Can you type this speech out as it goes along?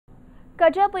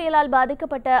கஜா புயலால்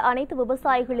பாதிக்கப்பட்ட அனைத்து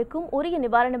விவசாயிகளுக்கும் உரிய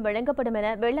நிவாரணம் வழங்கப்படும்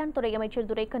என வேளாண் துறை அமைச்சர்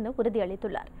துரைக்கண்ணு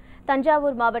உறுதியளித்துள்ளார்.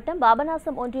 தஞ்சாவூர் மாவட்டம்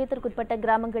பாபநாசம் ஒன்றியத்திற்குட்பட்ட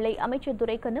கிராமங்களை அமைச்சர்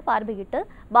துரைக்கண்ணு பார்வையிட்டு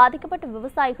பாதிக்கப்பட்ட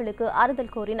விவசாயிகளுக்கு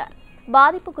ஆறுதல் கூறினார்.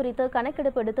 பாதிப்பு குறித்து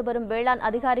கணக்கெடுப்பு எடுத்து வரும் வேளாண்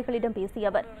அதிகாரிகளிடம்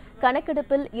பேசிய அவர்,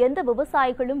 கணக்கெடுப்பில் எந்த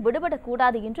விவசாயிகளும்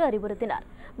விடுபடக்கூடாது என்று அறிவுறுத்தினார்.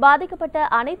 பாதிக்கப்பட்ட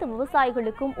அனைத்து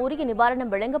விவசாயிகளுக்கும் உரிய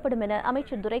நிவாரணம் வழங்கப்படும் என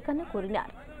அமைச்சர் துரைக்கண்ணு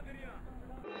கூறினார்.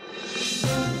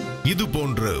 இது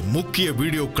போன்ற முக்கிய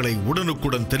வீடியோக்களை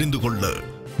உடனுக்குடன் தெரிந்து கொள்ள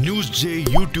NewsJ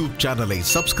யூடியூப் சேனலை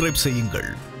சப்ஸ்கிரைப் செய்யுங்கள்.